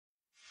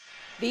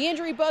The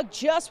injury bug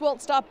just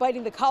won't stop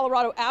biting the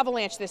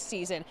Colorado-Avalanche this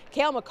season.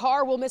 Cale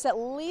Makar will miss at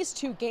least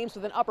 2 games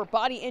with an upper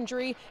body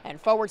injury, and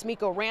forwards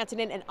Mikko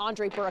Rantanen and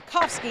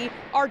Burakovsky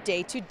are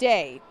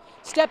day-to-day.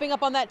 Stepping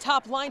up on that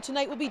top line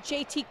tonight will be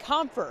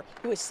Compher,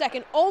 who is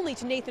second only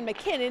to Nathan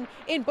MacKinnon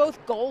in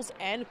both goals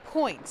and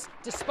points.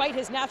 Despite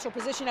his natural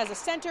position as a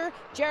center,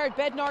 Jared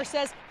Bednar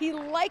says he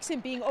likes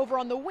him being over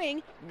on the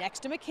wing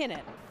next to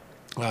MacKinnon.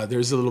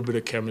 There's a little bit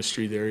of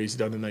chemistry there. He's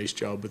done a nice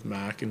job with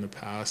Mac in the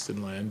past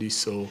and Landy,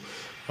 so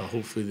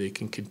hopefully they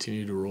can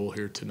continue to roll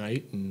here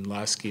tonight. And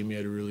last game he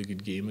had a really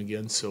good game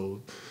again,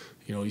 so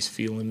he's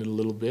feeling it a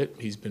little bit.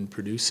 He's been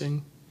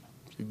producing.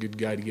 He's a good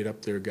guy to get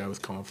up there, a guy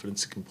with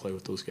confidence that can play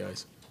with those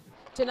guys.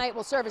 Tonight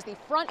will serve as the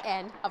front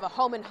end of a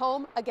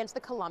home-and-home against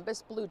the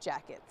Columbus Blue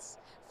Jackets.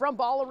 From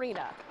Ball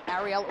Arena,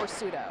 Ariel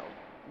Orsuto,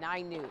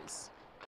 9 News.